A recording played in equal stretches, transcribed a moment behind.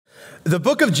The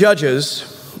book of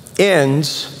Judges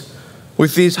ends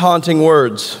with these haunting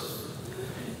words.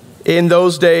 In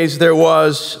those days, there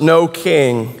was no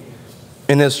king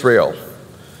in Israel.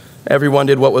 Everyone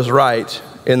did what was right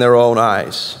in their own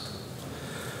eyes.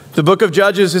 The book of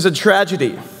Judges is a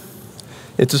tragedy.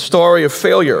 It's a story of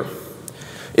failure.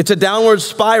 It's a downward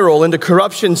spiral into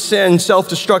corruption, sin,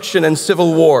 self-destruction, and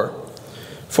civil war.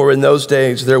 For in those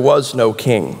days, there was no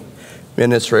king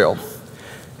in Israel.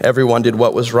 Everyone did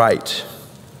what was right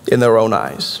in their own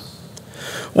eyes.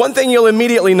 One thing you'll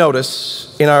immediately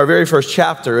notice in our very first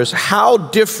chapter is how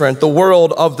different the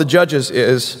world of the Judges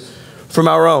is from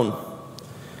our own.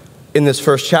 In this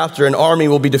first chapter, an army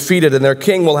will be defeated and their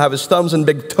king will have his thumbs and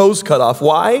big toes cut off.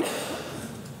 Why?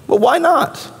 Well, why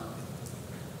not?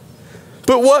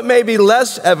 But what may be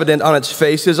less evident on its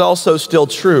face is also still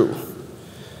true.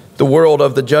 The world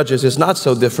of the Judges is not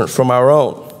so different from our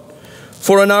own.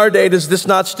 For in our day, does this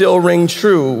not still ring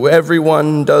true?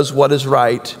 Everyone does what is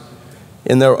right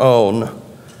in their own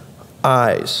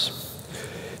eyes.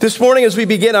 This morning, as we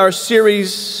begin our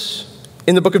series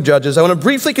in the book of Judges, I want to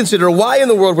briefly consider why in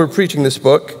the world we're preaching this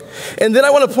book. And then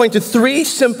I want to point to three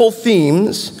simple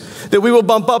themes that we will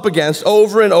bump up against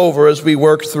over and over as we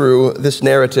work through this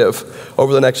narrative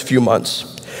over the next few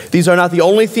months. These are not the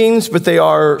only themes, but they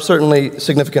are certainly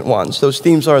significant ones. Those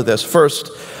themes are this. First,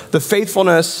 the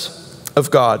faithfulness of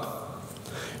God.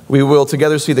 We will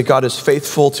together see that God is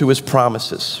faithful to his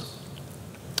promises.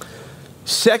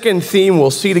 Second theme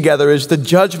we'll see together is the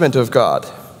judgment of God.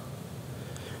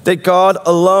 That God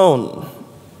alone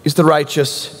is the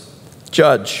righteous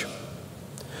judge.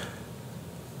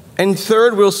 And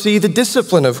third, we'll see the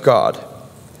discipline of God.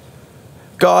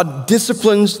 God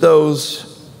disciplines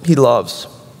those he loves.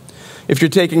 If you're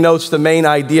taking notes, the main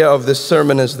idea of this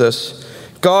sermon is this: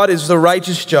 God is the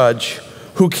righteous judge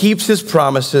who keeps his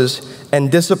promises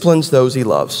and disciplines those he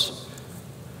loves.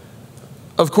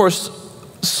 Of course,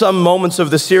 some moments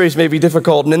of the series may be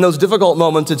difficult, and in those difficult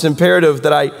moments, it's imperative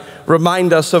that I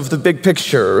remind us of the big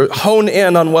picture, hone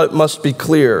in on what must be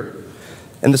clear.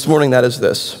 And this morning, that is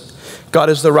this: God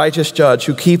is the righteous judge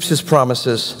who keeps his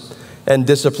promises and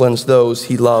disciplines those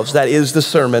he loves. That is the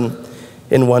sermon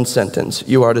in one sentence.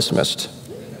 You are dismissed.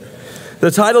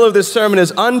 The title of this sermon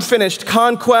is Unfinished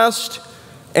Conquest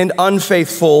and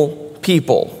Unfaithful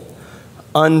People.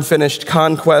 Unfinished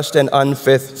Conquest and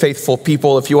Unfaithful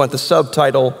People. If you want the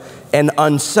subtitle, An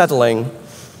Unsettling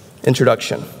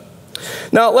Introduction.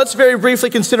 Now, let's very briefly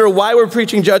consider why we're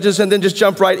preaching Judges and then just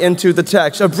jump right into the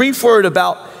text. A brief word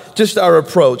about just our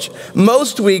approach.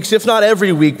 Most weeks, if not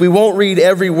every week, we won't read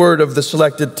every word of the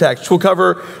selected text. We'll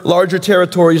cover larger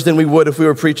territories than we would if we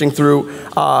were preaching through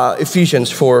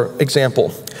Ephesians, for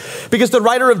example. Because the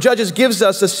writer of Judges gives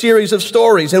us a series of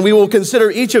stories, and we will consider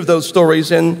each of those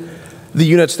stories in the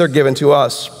units they're given to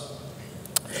us.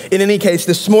 In any case,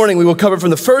 this morning we will cover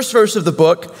from the first verse of the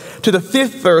book to the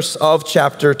fifth verse of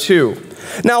chapter 2.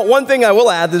 Now, one thing I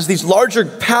will add is these larger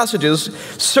passages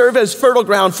serve as fertile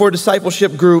ground for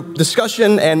discipleship group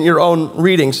discussion and your own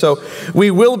reading. So we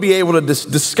will be able to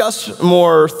discuss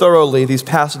more thoroughly these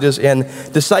passages in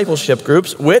discipleship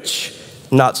groups, which,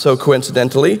 not so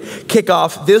coincidentally, kick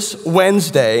off this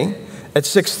Wednesday at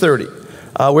 6:30.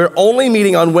 We're only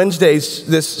meeting on Wednesdays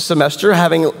this semester,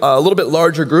 having a little bit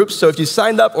larger groups. So if you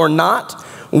signed up or not,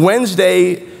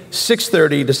 Wednesday,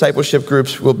 6:30, discipleship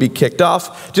groups will be kicked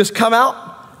off. Just come out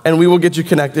and we will get you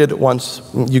connected once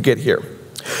you get here.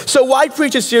 So why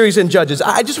preach a series in Judges?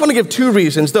 I just want to give two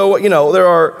reasons, though, there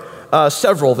are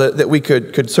several that we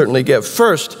could certainly give.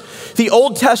 First, the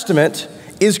Old Testament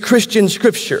is Christian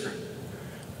scripture.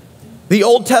 The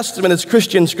Old Testament is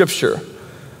Christian scripture.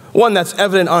 One that's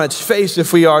evident on its face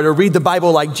if we are to read the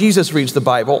Bible like Jesus reads the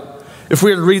Bible, if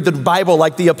we are to read the Bible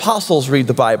like the apostles read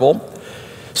the Bible.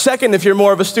 Second, if you're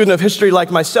more of a student of history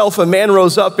like myself, a man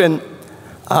rose up in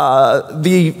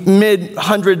the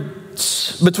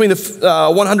mid-hundreds, between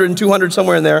the 100 and 200,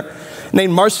 somewhere in there,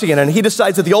 named Marcion, and he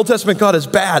decides that the Old Testament God is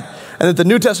bad and that the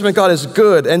New Testament God is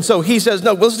good. And so he says,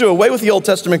 no, let's do away with the Old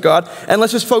Testament God and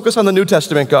let's just focus on the New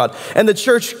Testament God. And the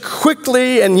church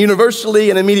quickly and universally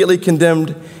and immediately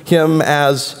condemned him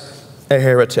as a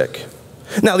heretic.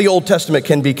 Now, the Old Testament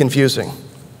can be confusing.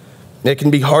 It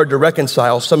can be hard to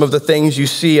reconcile some of the things you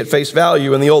see at face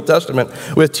value in the Old Testament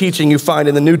with teaching you find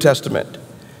in the New Testament.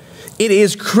 It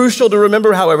is crucial to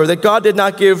remember, however, that God did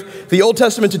not give the Old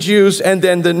Testament to Jews and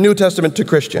then the New Testament to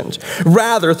Christians.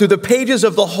 Rather, through the pages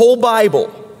of the whole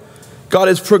Bible, God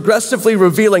is progressively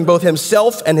revealing both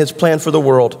himself and his plan for the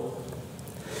world.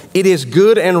 It is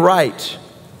good and right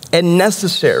and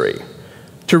necessary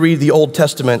to read the Old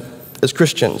Testament as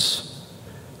Christians.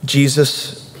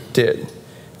 Jesus did.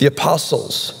 The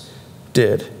apostles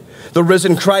did. The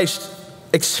risen Christ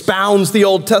expounds the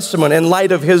Old Testament in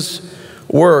light of his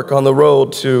work on the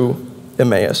road to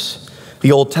Emmaus.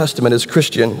 The Old Testament is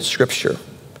Christian scripture.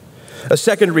 A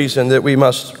second reason that we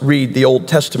must read the Old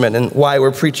Testament and why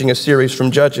we're preaching a series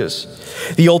from Judges.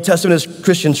 The Old Testament is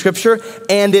Christian scripture,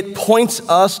 and it points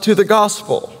us to the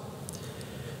gospel.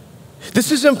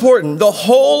 This is important. The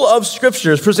whole of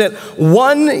scriptures present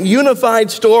one unified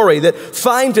story that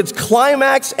finds its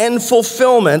climax and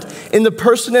fulfillment in the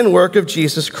person and work of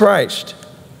Jesus Christ.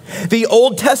 The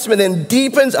Old Testament then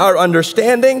deepens our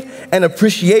understanding and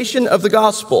appreciation of the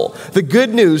gospel, the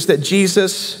good news that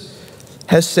Jesus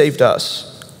has saved us.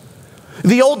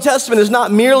 The Old Testament is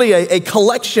not merely a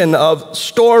collection of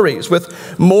stories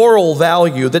with moral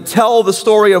value that tell the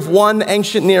story of one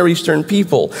ancient Near Eastern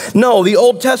people. No, the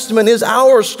Old Testament is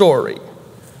our story.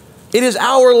 It is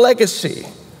our legacy.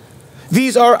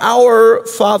 These are our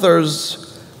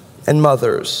fathers and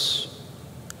mothers.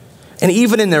 And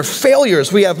even in their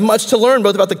failures, we have much to learn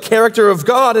both about the character of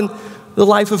God and the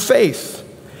life of faith.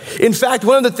 In fact,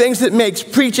 one of the things that makes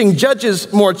preaching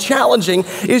Judges more challenging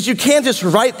is you can't just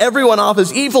write everyone off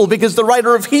as evil because the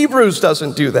writer of Hebrews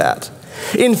doesn't do that.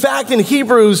 In fact, in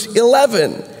Hebrews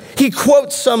 11, he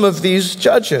quotes some of these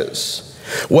judges.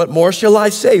 What more shall I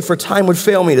say? For time would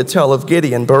fail me to tell of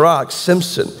Gideon, Barak,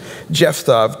 Samson,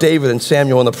 Jephthah, of David and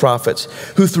Samuel and the prophets,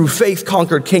 who through faith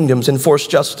conquered kingdoms, enforced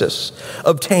justice,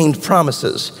 obtained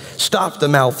promises, stopped the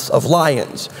mouths of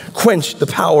lions, quenched the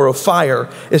power of fire,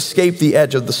 escaped the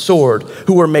edge of the sword,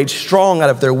 who were made strong out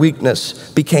of their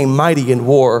weakness, became mighty in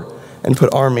war, and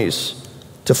put armies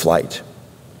to flight.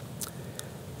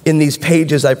 In these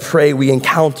pages, I pray we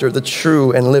encounter the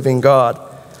true and living God,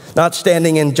 not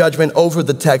standing in judgment over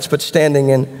the text, but standing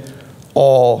in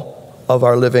awe of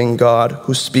our living God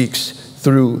who speaks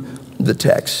through the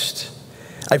text.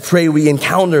 I pray we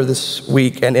encounter this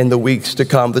week and in the weeks to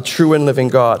come the true and living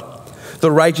God,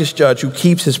 the righteous judge who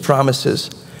keeps his promises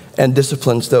and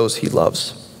disciplines those he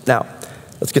loves. Now,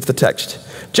 let's get to the text.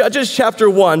 Judges chapter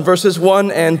 1, verses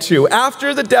 1 and 2.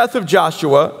 After the death of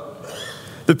Joshua,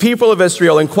 the people of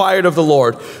Israel inquired of the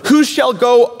Lord, who shall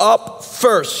go up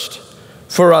first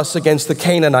for us against the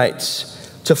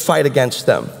Canaanites to fight against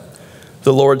them?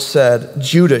 The Lord said,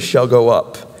 Judah shall go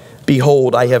up.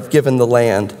 Behold, I have given the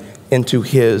land into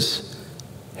his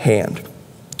hand.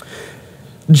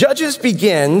 Judges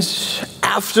begins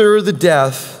after the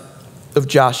death of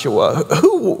Joshua.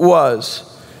 Who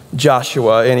was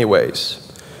Joshua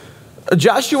anyways?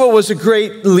 Joshua was a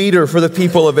great leader for the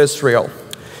people of Israel.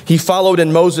 He followed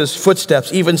in Moses'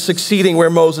 footsteps, even succeeding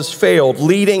where Moses failed,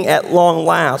 leading at long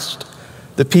last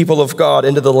the people of God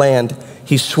into the land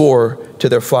he swore to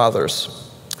their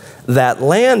fathers. That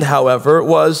land, however,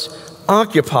 was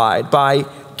occupied by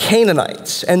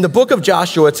Canaanites. And the book of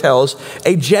Joshua tells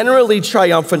a generally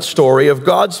triumphant story of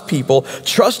God's people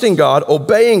trusting God,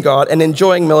 obeying God, and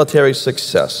enjoying military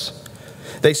success.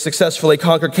 They successfully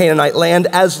conquer Canaanite land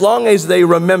as long as they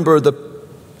remember the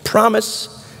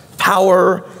promise,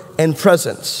 power, and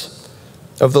presence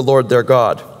of the Lord their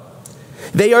God.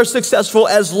 They are successful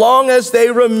as long as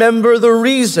they remember the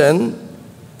reason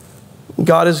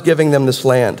God is giving them this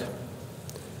land.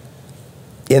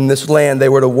 In this land, they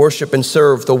were to worship and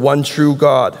serve the one true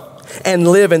God and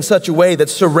live in such a way that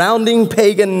surrounding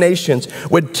pagan nations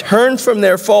would turn from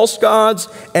their false gods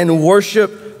and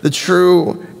worship the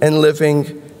true and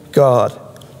living God,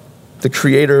 the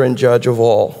creator and judge of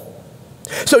all.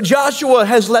 So Joshua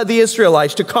has led the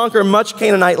Israelites to conquer much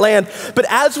Canaanite land, but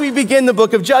as we begin the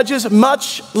book of Judges,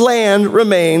 much land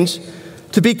remains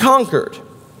to be conquered,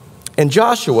 and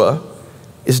Joshua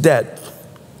is dead.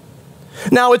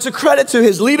 Now, it's a credit to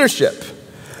his leadership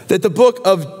that the book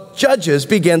of Judges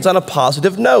begins on a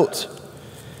positive note.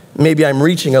 Maybe I'm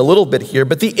reaching a little bit here,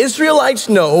 but the Israelites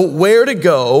know where to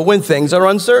go when things are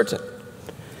uncertain.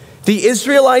 The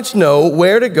Israelites know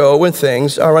where to go when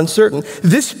things are uncertain.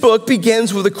 This book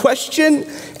begins with a question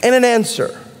and an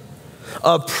answer,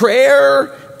 a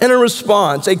prayer and a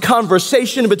response, a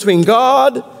conversation between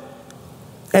God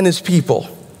and his people.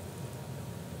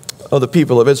 Oh, the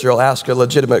people of Israel ask a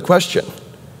legitimate question.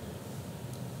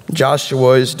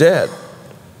 Joshua is dead.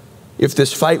 If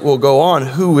this fight will go on,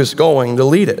 who is going to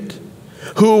lead it?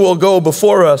 Who will go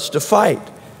before us to fight?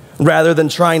 Rather than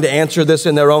trying to answer this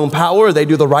in their own power, they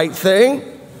do the right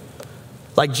thing,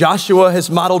 like Joshua has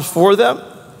modeled for them.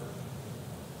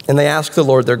 And they ask the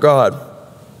Lord their God,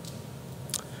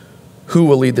 who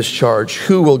will lead this charge?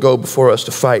 Who will go before us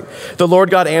to fight? The Lord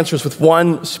God answers with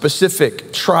one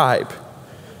specific tribe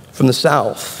from the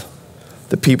south,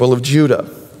 the people of Judah.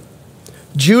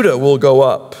 Judah will go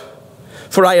up,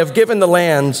 for I have given the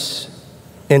lands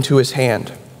into his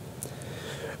hand.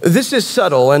 This is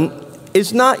subtle and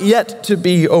is not yet to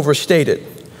be overstated.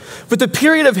 But the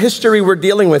period of history we're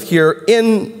dealing with here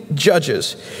in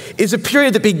Judges is a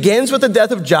period that begins with the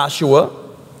death of Joshua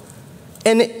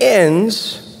and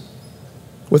ends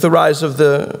with the rise of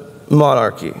the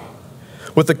monarchy,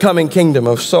 with the coming kingdom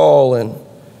of Saul and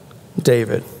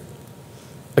David,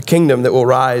 a kingdom that will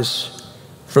rise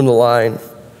from the line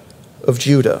of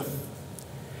Judah.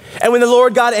 And when the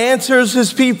Lord God answers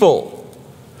his people,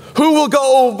 who will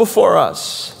go before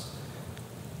us?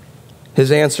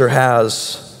 His answer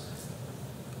has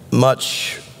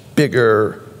much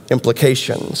bigger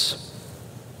implications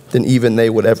than even they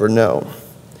would ever know.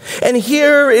 And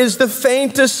here is the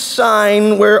faintest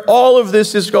sign where all of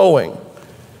this is going,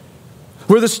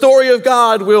 where the story of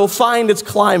God will find its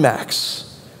climax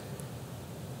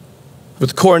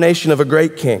with the coronation of a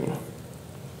great king,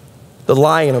 the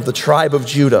Lion of the tribe of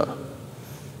Judah,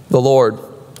 the Lord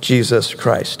Jesus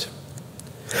Christ.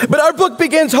 But our book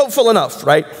begins hopeful enough,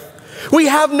 right? We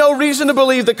have no reason to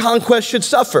believe the conquest should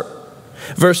suffer.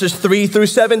 Verses 3 through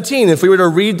 17, if we were to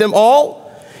read them all,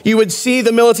 you would see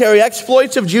the military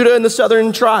exploits of Judah and the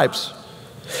southern tribes.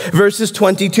 Verses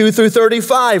 22 through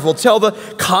 35 will tell the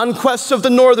conquests of the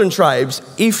northern tribes,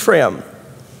 Ephraim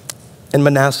and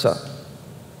Manasseh.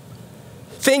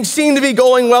 Things seem to be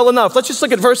going well enough. Let's just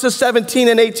look at verses 17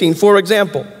 and 18, for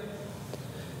example.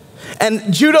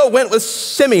 And Judah went with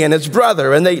Simeon, his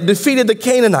brother, and they defeated the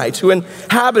Canaanites who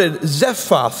inhabited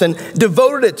Zephath and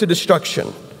devoted it to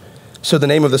destruction. So the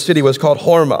name of the city was called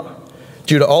Hormah.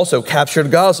 Judah also captured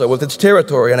Gaza with its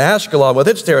territory, and Ashkelon with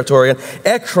its territory, and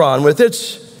Ekron with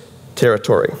its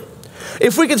territory.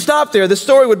 If we could stop there, the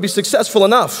story would be successful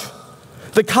enough.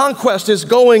 The conquest is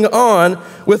going on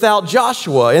without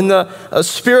Joshua. In the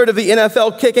spirit of the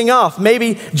NFL kicking off,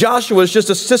 maybe Joshua is just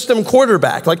a system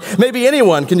quarterback. Like maybe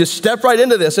anyone can just step right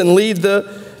into this and lead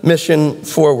the mission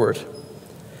forward.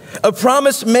 A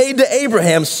promise made to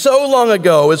Abraham so long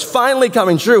ago is finally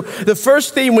coming true. The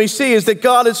first theme we see is that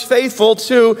God is faithful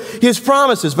to his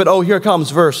promises. But here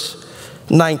comes verse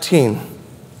 19.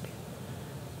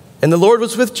 And the Lord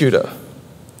was with Judah,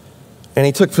 and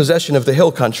he took possession of the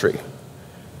hill country.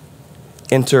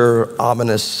 Enter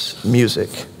ominous music.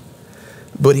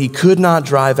 But he could not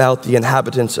drive out the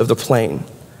inhabitants of the plain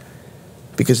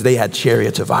because they had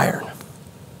chariots of iron.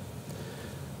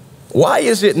 Why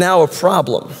is it now a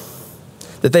problem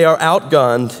that they are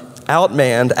outgunned,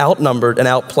 outmanned, outnumbered, and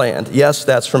outplanned? Yes,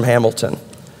 that's from Hamilton.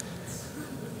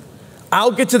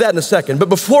 I'll get to that in a second, but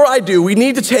before I do, we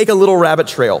need to take a little rabbit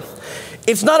trail.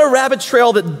 It's not a rabbit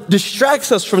trail that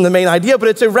distracts us from the main idea, but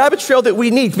it's a rabbit trail that we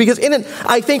need, because in it,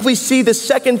 I think we see the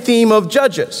second theme of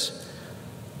Judges,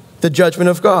 the judgment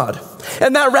of God.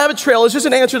 And that rabbit trail is just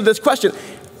an answer to this question.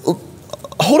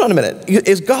 Hold on a minute.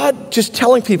 Is God just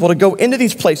telling people to go into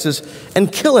these places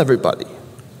and kill everybody?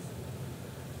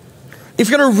 If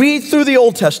you're going to read through the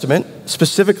Old Testament,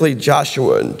 specifically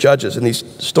Joshua and Judges and these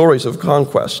stories of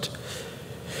conquest,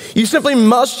 you simply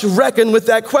must reckon with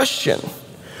that question.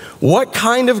 What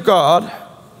kind of God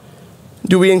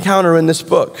do we encounter in this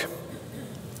book?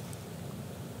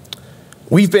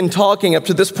 We've been talking up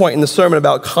to this point in the sermon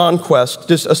about conquest,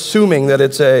 just assuming that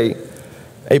it's a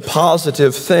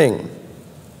positive thing.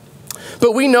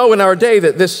 But we know in our day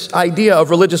that this idea of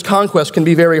religious conquest can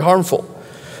be very harmful.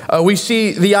 We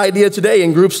see the idea today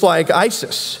in groups like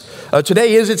ISIS.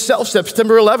 Today is itself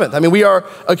September 11th. I mean, we are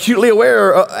acutely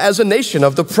aware as a nation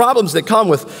of the problems that come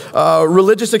with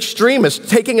religious extremists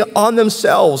taking on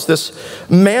themselves this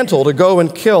mantle to go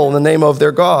and kill in the name of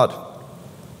their God.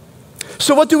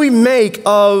 So what do we make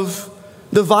of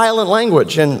the violent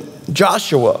language in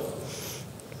Joshua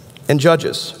and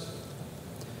Judges?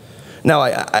 Now,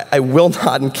 I will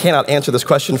not and cannot answer this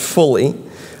question fully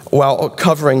while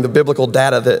covering the biblical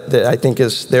data that I think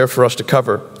is there for us to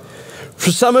cover.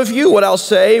 For some of you, what I'll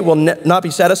say will not be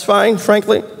satisfying,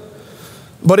 frankly,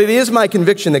 but it is my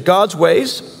conviction that God's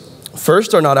ways,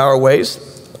 first, are not our ways.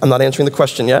 I'm not answering the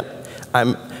question yet.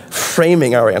 I'm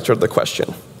framing our answer to the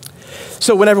question.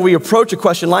 So whenever we approach a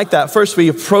question like that, first we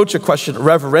approach a question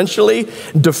reverentially,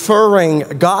 deferring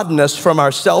godness from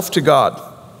ourself to God.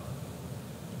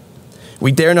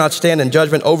 We dare not stand in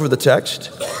judgment over the text.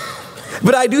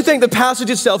 But I do think the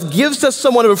passage itself gives us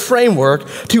somewhat of a framework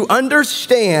to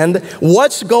understand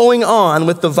what's going on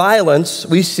with the violence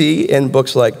we see in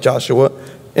books like Joshua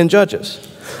and Judges.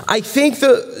 I think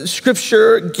the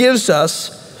scripture gives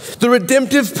us the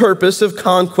redemptive purpose of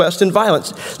conquest and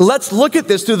violence. Let's look at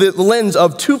this through the lens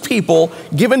of two people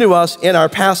given to us in our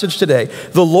passage today.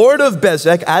 The Lord of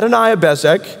Bezek, Adonai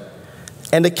Bezek,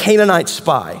 and a Canaanite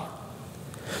spy.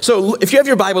 So if you have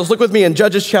your Bibles, look with me in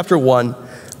Judges chapter 1.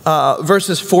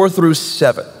 verses 4 through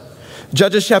 7.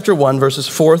 Judges chapter 1, verses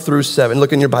 4 through 7.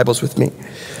 Look in your Bibles with me.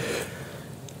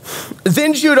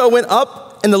 Then Judah went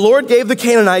up, and the Lord gave the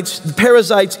Canaanites, the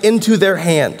Perizzites, into their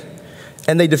hand,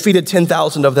 and they defeated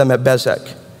 10,000 of them at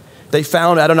Bezek. They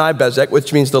found Adonai-Bezek,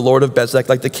 which means the Lord of Bezek,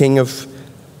 like the king of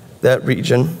that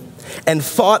region, and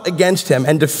fought against him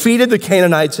and defeated the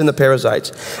Canaanites and the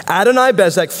Perizzites.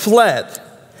 Adonai-Bezek fled,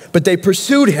 but they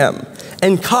pursued him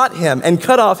and caught him and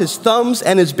cut off his thumbs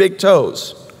and his big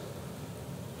toes.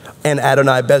 And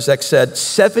Adonai-Bezek said,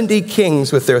 70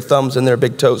 kings with their thumbs and their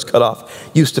big toes cut off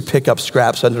used to pick up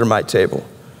scraps under my table.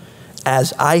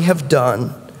 As I have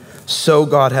done, so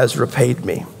God has repaid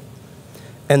me.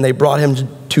 And they brought him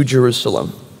to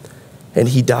Jerusalem, and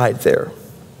he died there.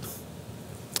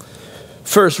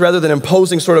 First, rather than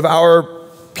imposing sort of our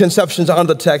conceptions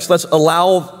onto the text, let's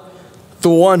allow the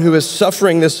one who is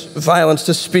suffering this violence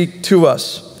to speak to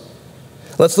us.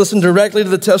 Let's listen directly to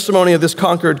the testimony of this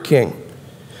conquered king.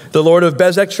 The Lord of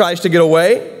Bezek tries to get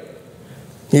away.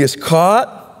 He is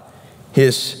caught.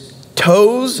 His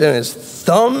toes and his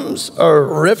thumbs are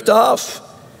ripped off.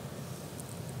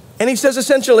 And he says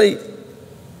essentially,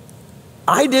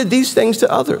 I did these things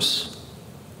to others.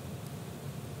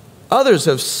 Others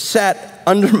have sat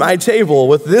under my table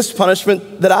with this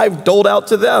punishment that I've doled out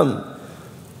to them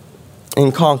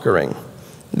in conquering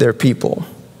their people.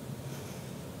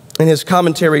 In his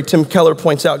commentary, Tim Keller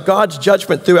points out God's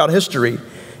judgment throughout history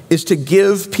is to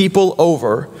give people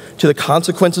over to the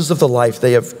consequences of the life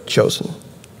they have chosen.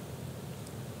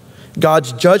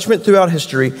 God's judgment throughout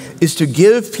history is to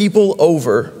give people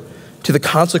over to the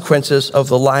consequences of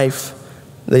the life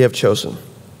they have chosen.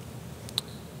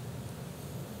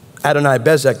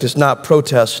 Adonai-Bezek does not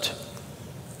protest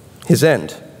his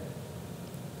end.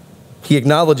 He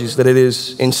acknowledges that it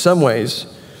is, in some ways,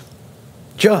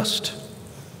 just,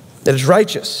 that it's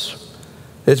righteous,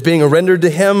 that it's being rendered to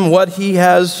him what he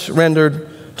has rendered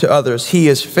to others. He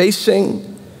is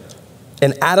facing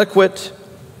an adequate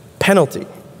penalty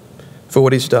for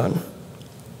what he's done.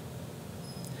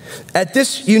 At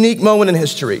this unique moment in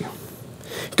history,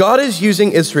 God is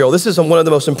using Israel. This is one of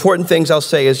the most important things I'll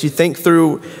say as you think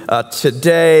through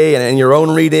today and in your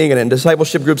own reading and in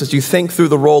discipleship groups, as you think through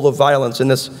the role of violence in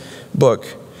this book.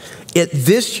 At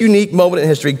this unique moment in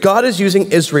history, God is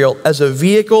using Israel as a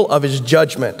vehicle of his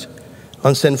judgment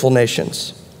on sinful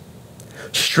nations.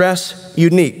 Stress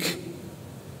unique.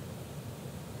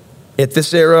 At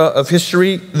this era of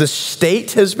history, the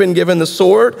state has been given the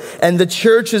sword and the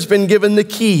church has been given the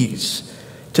keys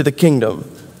to the kingdom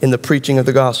in the preaching of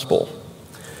the gospel.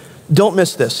 Don't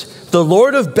miss this. The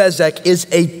Lord of Bezek is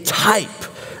a type.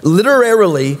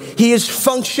 Literally, he is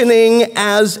functioning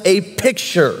as a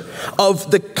picture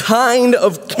of the kind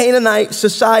of Canaanite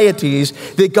societies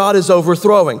that God is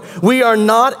overthrowing. We are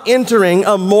not entering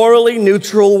a morally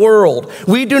neutral world.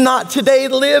 We do not today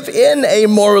live in a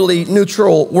morally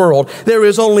neutral world. There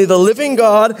is only the living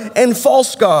God and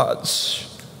false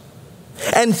gods.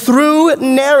 And through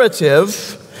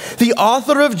narrative, the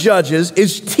author of Judges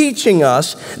is teaching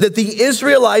us that the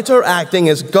Israelites are acting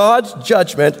as God's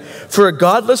judgment for a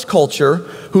godless culture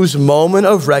whose moment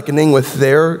of reckoning with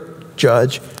their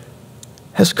judge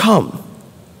has come.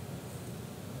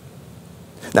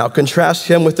 Now contrast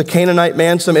him with the Canaanite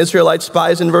man some Israelite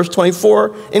spies in verse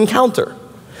 24 encounter.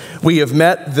 We have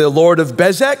met the Lord of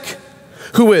Bezek,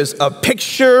 who is a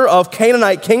picture of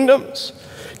Canaanite kingdoms.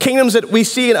 Kingdoms that we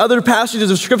see in other passages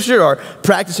of Scripture are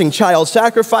practicing child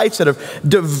sacrifice that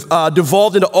have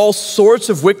devolved into all sorts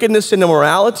of wickedness and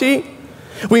immorality.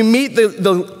 We meet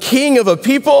the king of a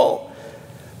people.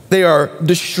 They are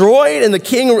destroyed, and the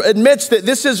king admits that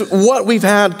this is what we've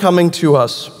had coming to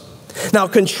us. Now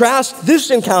contrast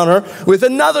this encounter with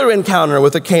another encounter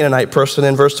with a Canaanite person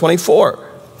in verse 24.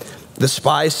 The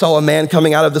spies saw a man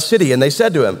coming out of the city, and they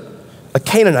said to him, a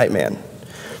Canaanite man,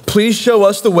 please show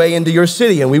us the way into your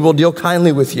city, and we will deal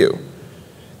kindly with you.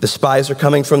 The spies are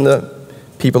coming from the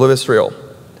people of Israel.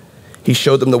 He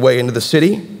showed them the way into the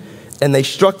city, and they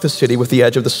struck the city with the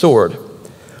edge of the sword.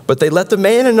 But they let the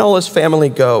man and all his family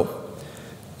go.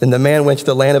 Then the man went to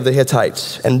the land of the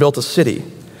Hittites and built a city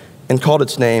and called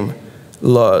its name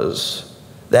Luz.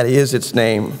 That is its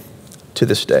name to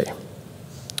this day.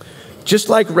 Just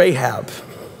like Rahab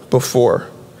before,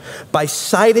 by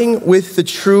siding with the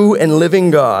true and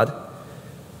living God,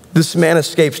 this man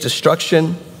escapes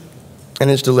destruction and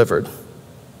is delivered.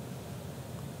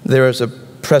 There is a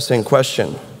pressing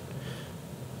question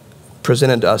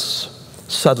presented to us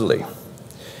subtly.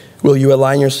 Will you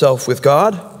align yourself with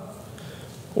God,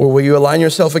 or will you align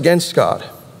yourself against God?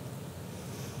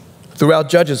 Throughout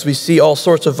Judges, we see all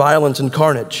sorts of violence and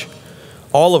carnage.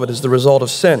 All of it is the result of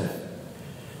sin.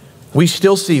 We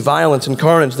still see violence and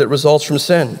carnage that results from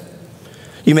sin.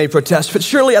 You may protest, but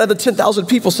surely out of the 10,000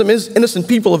 people, some innocent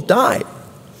people have died.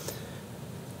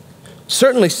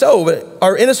 Certainly so, but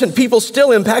are innocent people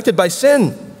still impacted by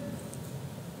sin?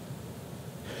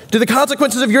 Do the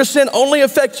consequences of your sin only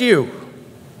affect you?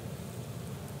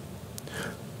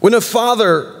 When a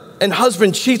father and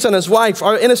husband cheats on his wife,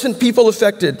 are innocent people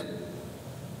affected?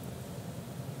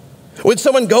 When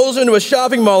someone goes into a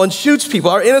shopping mall and shoots people,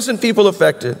 are innocent people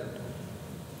affected?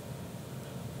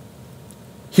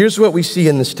 Here's what we see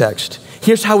in this text.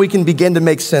 Here's how we can begin to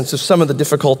make sense of some of the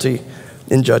difficulty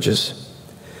in Judges.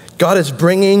 God is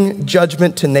bringing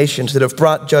judgment to nations that have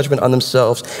brought judgment on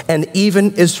themselves, and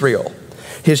even Israel,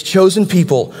 his chosen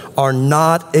people, are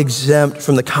not exempt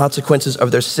from the consequences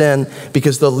of their sin,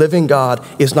 because the living God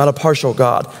is not a partial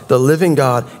God. The living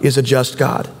God is a just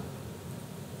God.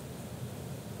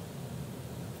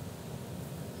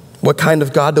 What kind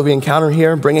of God do we encounter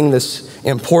here? Bringing this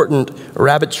important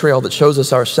rabbit trail that shows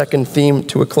us our second theme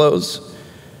to a close.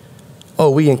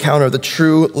 Oh, we encounter the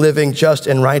true, living, just,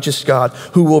 and righteous God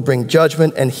who will bring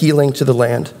judgment and healing to the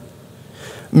land.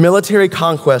 Military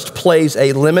conquest plays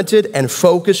a limited and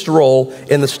focused role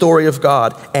in the story of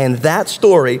God, and that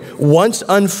story, once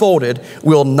unfolded,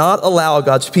 will not allow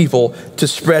God's people to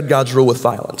spread God's rule with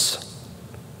violence.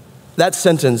 That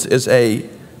sentence is a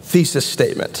thesis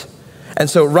statement. And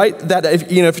so write that,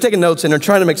 if you're taking notes and are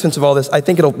trying to make sense of all this, I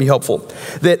think it'll be helpful.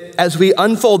 That as we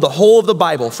unfold the whole of the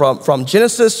Bible from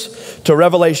Genesis to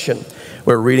Revelation,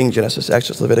 we're reading Genesis,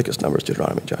 Exodus, Leviticus, Numbers,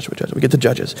 Deuteronomy, Joshua, Judges. We get to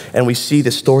Judges, and we see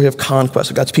this story of conquest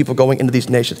of God's people going into these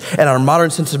nations. And our modern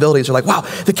sensibilities are like, wow,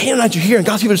 the Canaanites are here, and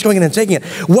God's people are just going in and taking it.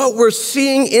 What we're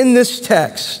seeing in this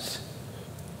text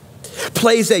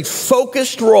plays a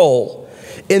focused role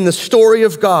in the story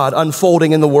of God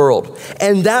unfolding in the world.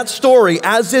 And that story,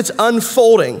 as it's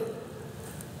unfolding,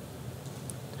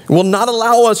 will not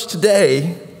allow us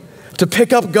today to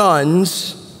pick up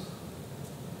guns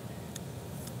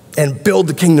and build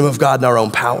the kingdom of God in our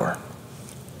own power.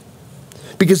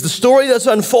 Because the story that's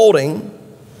unfolding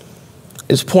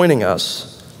is pointing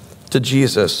us to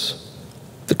Jesus,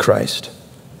 the Christ.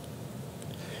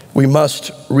 We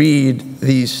must read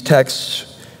these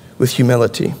texts with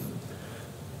humility,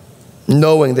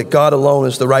 knowing that God alone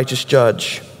is the righteous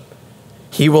judge.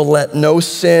 He will let no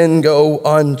sin go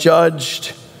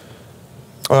unjudged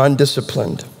or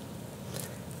undisciplined.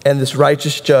 And this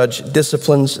righteous judge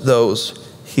disciplines those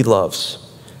he loves.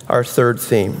 Our third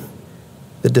theme,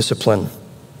 the discipline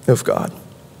of God.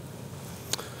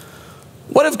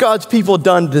 What have God's people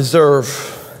done to deserve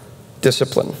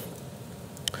discipline?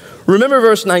 Remember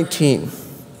verse 19.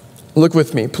 Look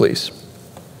with me, please.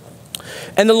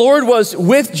 And the Lord was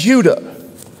with Judah,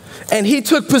 and he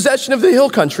took possession of the hill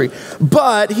country,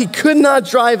 but he could not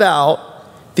drive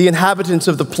out the inhabitants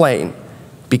of the plain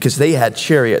because they had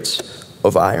chariots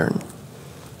of iron.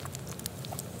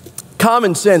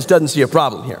 Common sense doesn't see a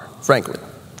problem here, frankly.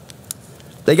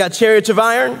 They got chariots of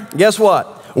iron. Guess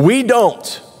what? We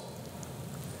don't.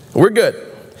 We're good.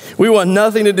 We want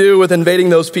nothing to do with invading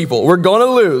those people. We're going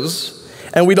to lose.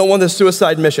 And we don't want this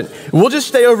suicide mission. We'll just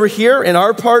stay over here in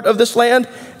our part of this land,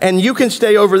 and you can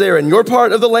stay over there in your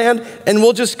part of the land, and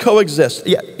we'll just coexist.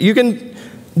 Yeah, you can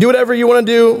do whatever you want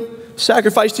to do,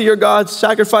 sacrifice to your gods,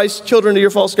 sacrifice children to your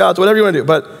false gods, whatever you want to do.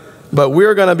 But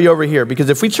we're going to be over here, because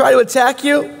if we try to attack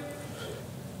you,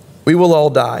 we will all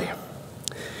die.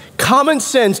 Common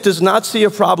sense does not see a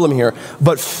problem here,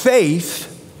 but faith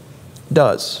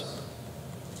does.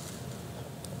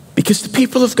 Because the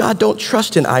people of God don't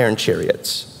trust in iron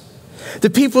chariots. The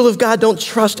people of God don't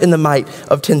trust in the might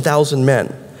of 10,000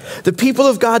 men. The people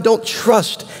of God don't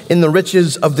trust in the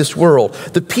riches of this world.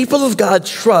 The people of God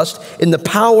trust in the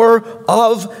power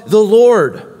of the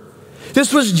Lord.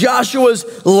 This was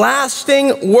Joshua's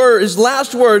lasting word, his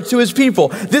last word to his people.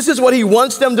 This is what he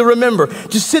wants them to remember.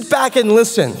 Just sit back and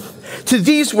listen to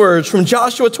these words from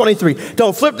Joshua 23.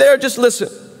 Don't flip there, just listen.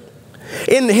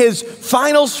 In his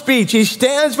final speech, he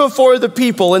stands before the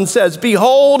people and says,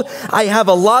 "Behold, I have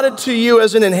allotted to you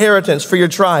as an inheritance for your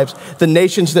tribes, the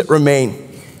nations that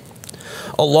remain,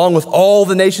 along with all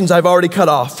the nations I've already cut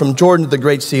off from Jordan to the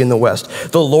great sea in the west.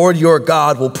 The Lord your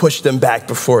God will push them back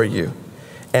before you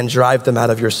and drive them out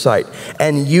of your sight,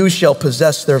 and you shall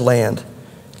possess their land,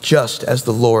 just as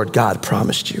the Lord God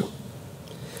promised you.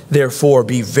 Therefore,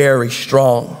 be very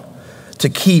strong to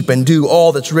keep and do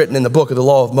all that's written in the book of the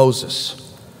law of Moses,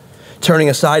 turning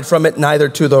aside from it neither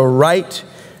to the right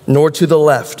nor to the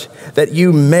left, that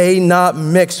you may not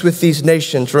mix with these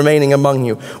nations remaining among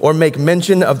you, or make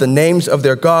mention of the names of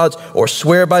their gods, or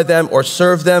swear by them, or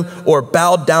serve them, or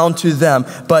bow down to them.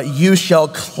 But you shall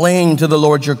cling to the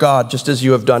Lord your God, just as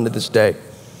you have done to this day.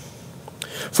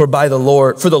 For the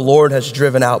Lord has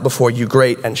driven out before you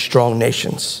great and strong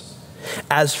nations.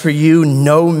 As for you,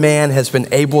 no man has been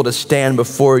able to stand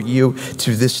before you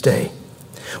to this day.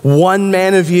 One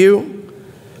man of you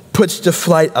puts to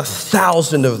flight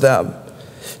 1,000 of them,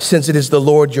 since it is the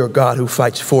Lord your God who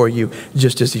fights for you,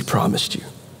 just as he promised you.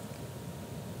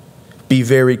 Be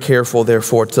very careful,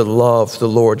 therefore, to love the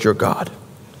Lord your God.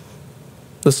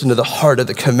 Listen to the heart of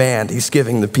the command he's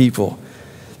giving the people.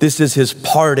 This is his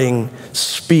parting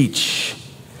speech.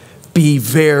 Be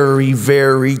very,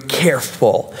 very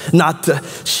careful not to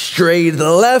stray to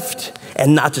the left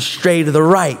and not to stray to the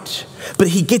right. But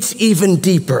he gets even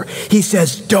deeper. He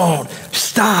says, don't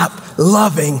stop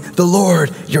loving the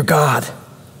Lord your God.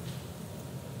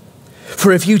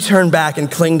 For if you turn back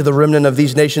and cling to the remnant of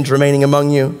these nations remaining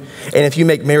among you, and if you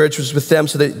make marriages with them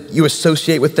so that you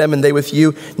associate with them and they with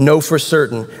you, know for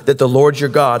certain that the Lord your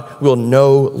God will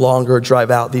no longer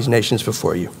drive out these nations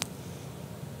before you.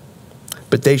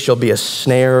 But they shall be a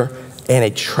snare and a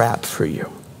trap for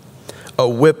you, a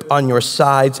whip on your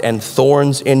sides and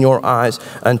thorns in your eyes,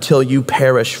 until you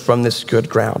perish from this good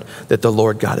ground that the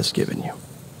Lord God has given you.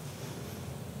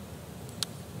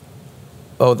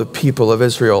 Oh, the people of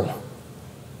Israel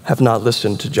have not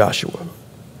listened to Joshua.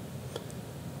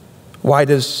 Why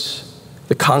does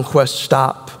the conquest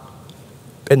stop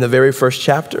in the very first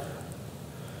chapter?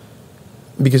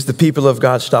 Because the people of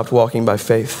God stopped walking by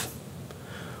faith.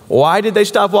 Why did they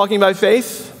stop walking by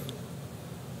faith?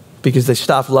 Because they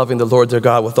stopped loving the Lord their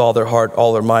God with all their heart,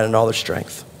 all their mind, and all their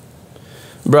strength.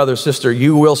 Brother, sister,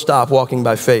 you will stop walking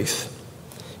by faith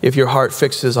if your heart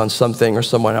fixes on something or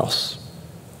someone else.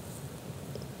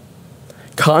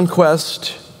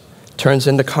 Conquest turns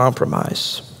into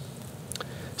compromise.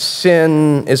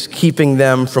 Sin is keeping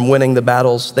them from winning the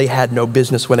battles they had no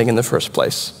business winning in the first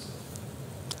place.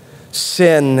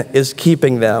 Sin is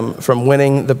keeping them from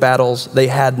winning the battles they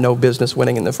had no business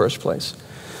winning in the first place.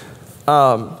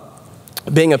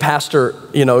 Being a pastor,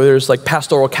 there's like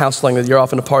pastoral counseling that you're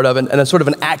often a part of, and it's sort of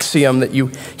an axiom that you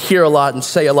hear a lot and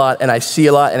say a lot, and I see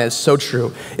a lot, and it's so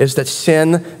true, is that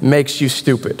sin makes you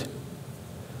stupid.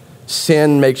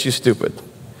 Sin makes you stupid.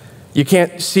 You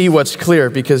can't see what's clear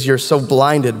because you're so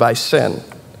blinded by sin.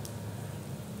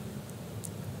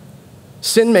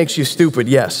 Sin makes you stupid,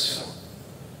 yes,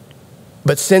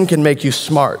 but sin can make you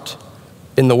smart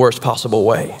in the worst possible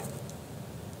way.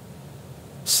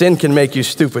 Sin can make you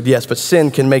stupid, yes, but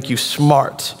sin can make you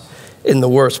smart in the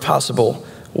worst possible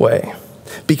way.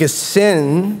 Because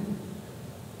sin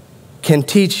can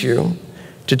teach you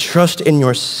to trust in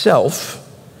yourself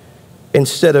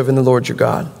instead of in the Lord your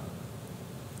God.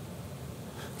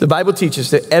 The Bible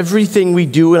teaches that everything we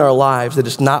do in our lives that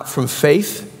is not from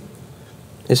faith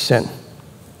is sin.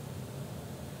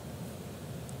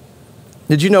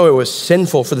 Did you know it was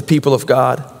sinful for the people of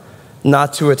God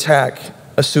not to attack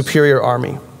a superior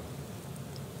army?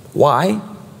 Why?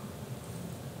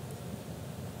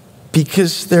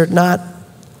 Because they're not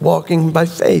walking by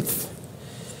faith.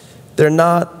 They're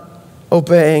not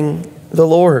obeying the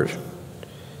Lord.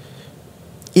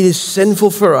 It is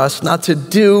sinful for us not to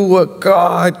do what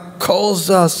God calls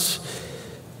us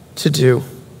to do.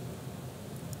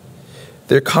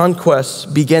 Their conquests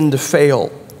begin to fail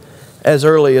as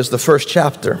early as the first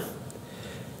chapter.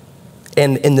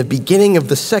 And in the beginning of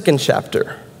the second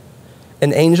chapter,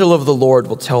 an angel of the Lord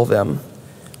will tell them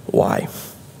why.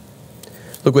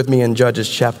 Look with me in Judges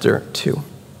chapter 2.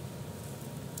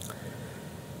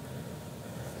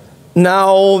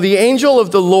 Now the angel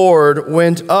of the Lord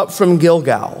went up from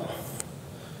Gilgal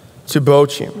to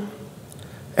Bochim,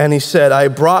 and he said, I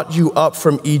brought you up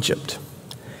from Egypt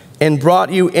and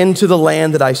brought you into the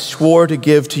land that I swore to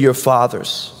give to your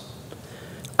fathers.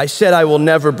 I said, I will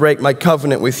never break my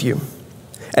covenant with you,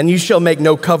 and you shall make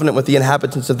no covenant with the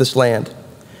inhabitants of this land.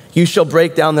 You shall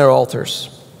break down their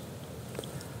altars.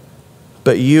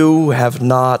 But you have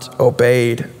not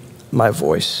obeyed my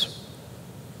voice.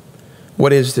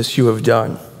 What is this you have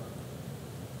done?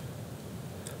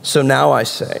 So now I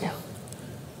say,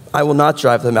 I will not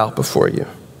drive them out before you,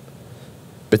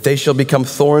 but they shall become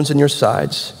thorns in your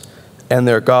sides, and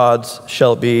their gods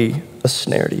shall be a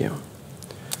snare to you.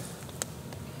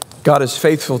 God is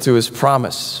faithful to his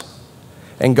promise,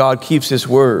 and God keeps his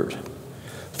word.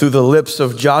 Through the lips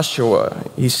of Joshua,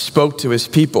 he spoke to his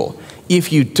people.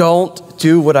 If you don't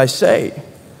do what I say,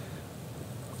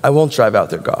 I won't drive out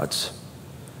their gods.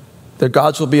 Their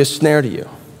gods will be a snare to you.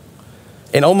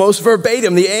 And almost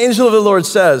verbatim, the angel of the Lord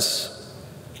says,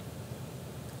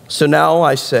 "So now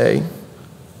I say,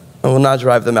 I will not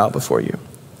drive them out before you.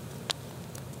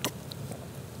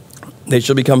 They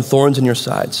shall become thorns in your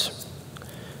sides,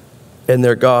 and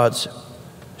their gods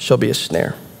shall be a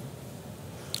snare.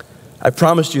 I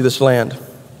promised you this land.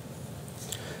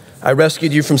 I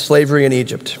rescued you from slavery in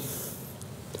Egypt.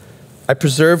 I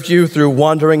preserved you through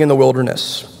wandering in the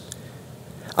wilderness.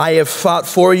 I have fought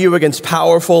for you against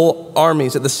powerful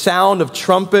armies. At the sound of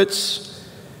trumpets,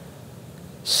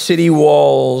 city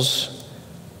walls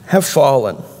have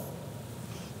fallen.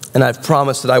 And I've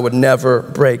promised that I would never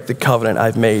break the covenant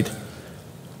I've made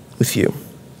with you.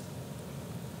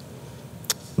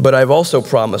 But I've also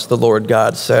promised," the Lord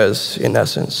God says, in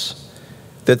essence,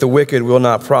 "that the wicked will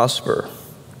not prosper.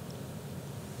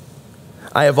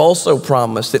 I have also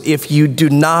promised that if you do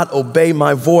not obey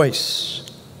my voice,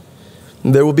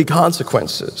 there will be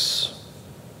consequences.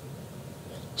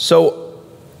 So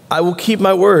I will keep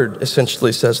my word,"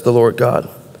 essentially says the Lord God.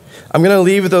 "I'm going to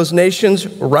leave those nations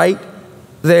right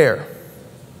there.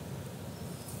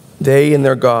 They and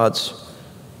their gods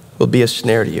will be a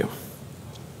snare to you."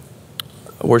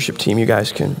 Worship team, you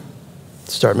guys can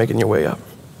start making your way up.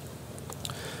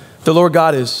 The Lord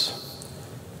God is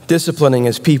disciplining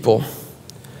his people,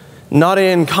 not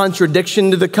in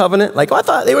contradiction to the covenant, like, "Oh, I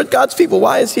thought they were God's people.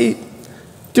 Why is he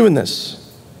doing this?"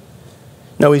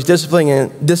 No, he's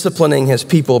disciplining his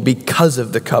people because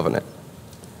of the covenant.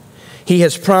 He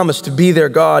has promised to be their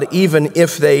God even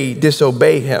if they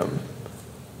disobey him.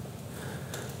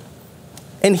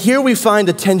 And here we find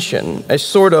a tension, a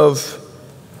sort of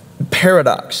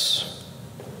paradox.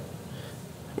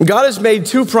 God has made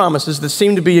two promises that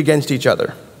seem to be against each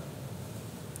other.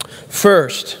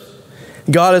 First,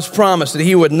 God has promised that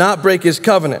he would not break his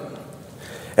covenant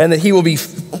and that he will be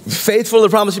faithful to the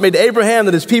promise he made to Abraham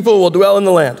that his people will dwell in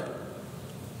the land.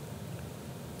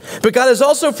 But God has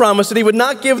also promised that he would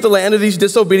not give the land to these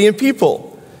disobedient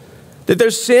people, that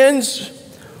their sins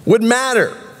would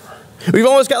matter. We've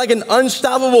almost got like an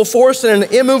unstoppable force and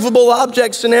an immovable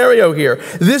object scenario here.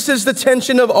 This is the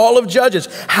tension of all of Judges.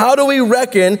 How do we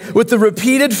reckon with the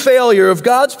repeated failure of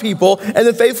God's people and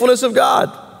the faithfulness of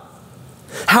God?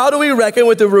 How do we reckon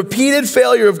with the repeated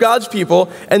failure of God's people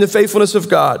and the faithfulness of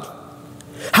God?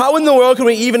 How in the world can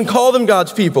we even call them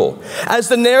God's people? As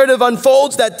the narrative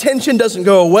unfolds, that tension doesn't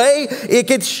go away, it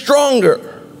gets stronger.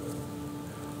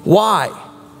 Why?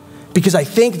 Because I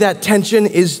think that tension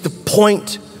is the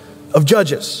point of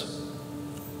Judges.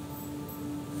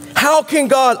 How can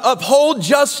God uphold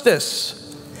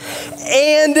justice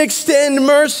and extend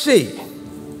mercy?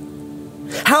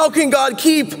 How can God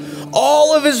keep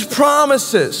all of his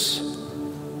promises?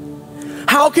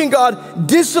 How can God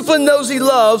discipline those he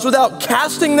loves without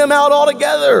casting them out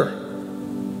altogether?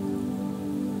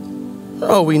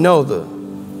 Oh, we know the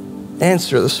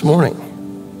answer this morning.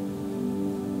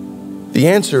 The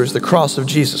answer is the cross of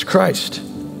Jesus Christ.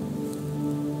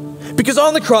 Because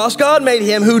on the cross, God made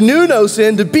him who knew no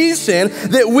sin to be sin,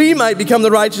 that we might become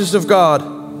the righteousness of God.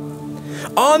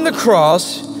 On the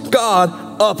cross, God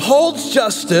upholds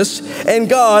justice and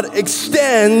God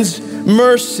extends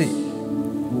mercy.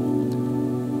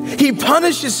 He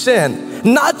punishes sin,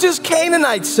 not just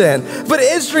Canaanite sin, but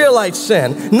Israelite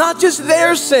sin. Not just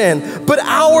their sin, but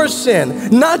our sin.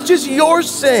 Not just your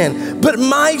sin, but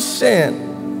my sin.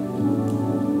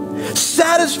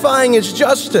 Satisfying his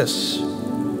justice.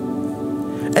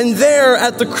 And there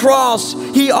at the cross,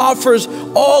 he offers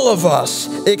all of us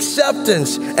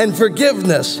acceptance and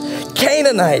forgiveness.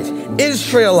 Canaanite,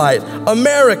 Israelite,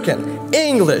 American,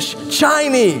 English,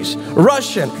 Chinese,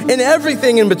 Russian, and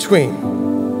everything in between.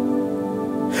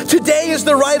 Today, as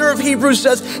the writer of Hebrews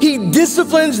says, he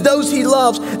disciplines those he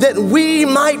loves that we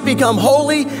might become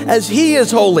holy as he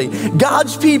is holy.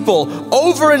 God's people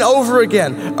over and over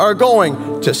again are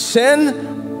going to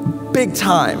sin big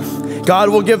time. God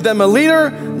will give them a leader.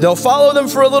 They'll follow them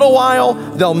for a little while.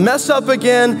 They'll mess up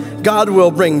again. God will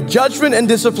bring judgment and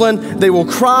discipline. They will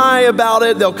cry about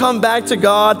it. They'll come back to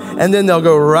God, and then they'll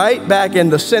go right back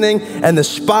into sinning, and the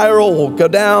spiral will go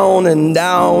down and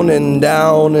down and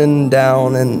down and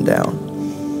down and down.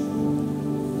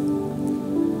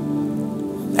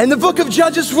 And the book of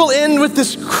Judges will end with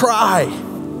this cry.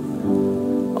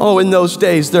 Oh, in those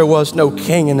days there was no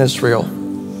king in Israel.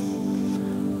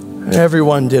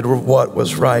 Everyone did what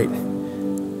was right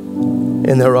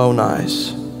in their own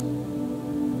eyes.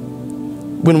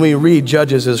 When we read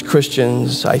Judges as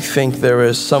Christians, I think there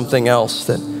is something else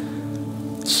that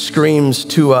screams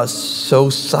to us so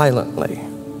silently.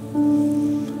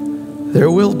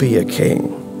 There will be a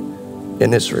king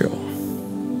in Israel,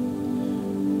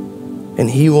 and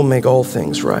he will make all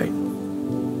things right.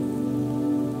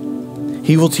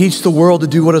 He will teach the world to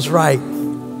do what is right,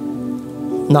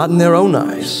 not in their own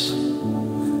eyes,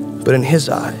 but in His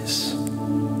eyes.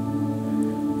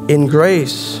 In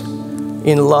grace,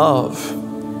 in love,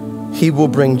 He will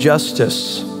bring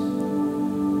justice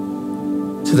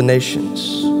to the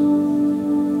nations.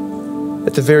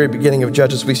 At the very beginning of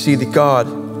Judges, we see that God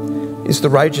is the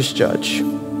righteous judge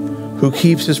who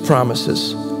keeps His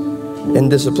promises and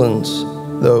disciplines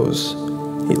those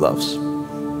He loves.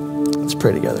 Let's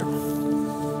pray together.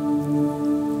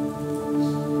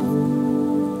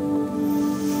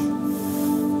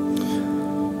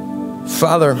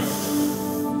 Father,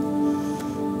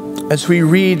 as we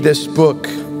read this book,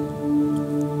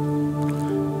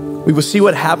 we will see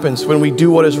what happens when we do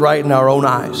what is right in our own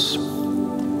eyes.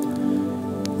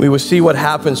 We will see what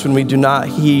happens when we do not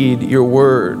heed your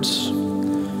words.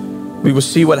 We will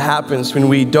see what happens when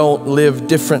we don't live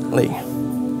differently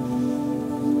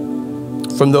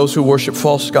from those who worship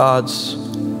false gods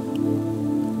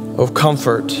of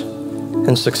comfort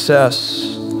and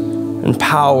success and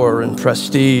power and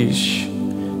prestige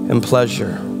and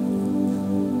pleasure.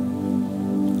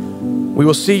 We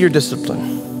will see your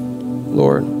discipline,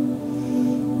 Lord.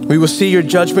 We will see your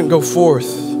judgment go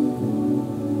forth.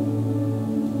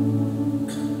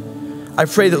 I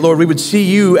pray that, Lord, we would see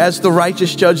you as the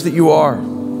righteous judge that you are,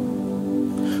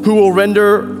 who will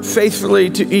render faithfully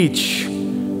to each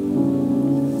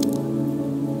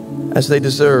as they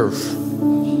deserve.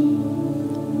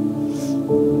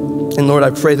 And Lord, I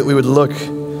pray that we would look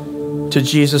to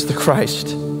Jesus the Christ,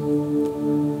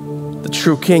 the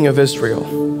true King of Israel,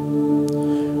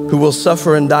 who will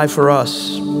suffer and die for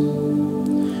us,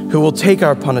 who will take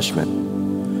our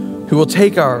punishment, who will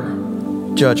take our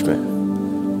judgment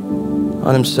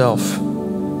on Himself,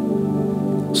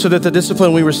 so that the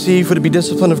discipline we receive would be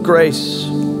discipline of grace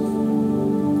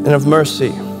and of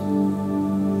mercy,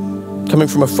 coming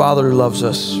from a Father who loves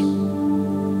us.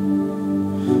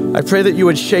 I pray that you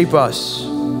would shape us,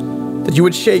 that you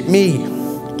would shape me,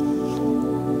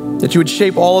 that you would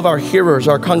shape all of our hearers,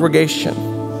 our congregation,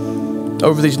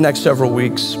 over these next several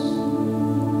weeks.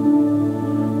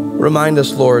 Remind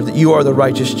us, Lord, that you are the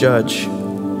righteous judge,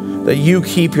 that you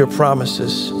keep your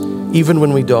promises even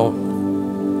when we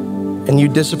don't. And you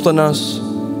discipline us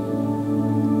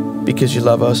because you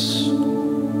love us.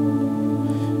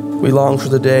 We long for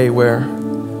the day where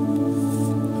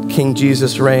King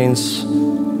Jesus reigns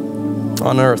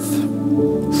on earth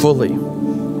fully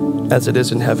as it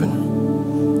is in heaven.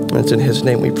 And it's in His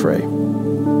name we pray.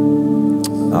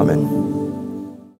 Amen.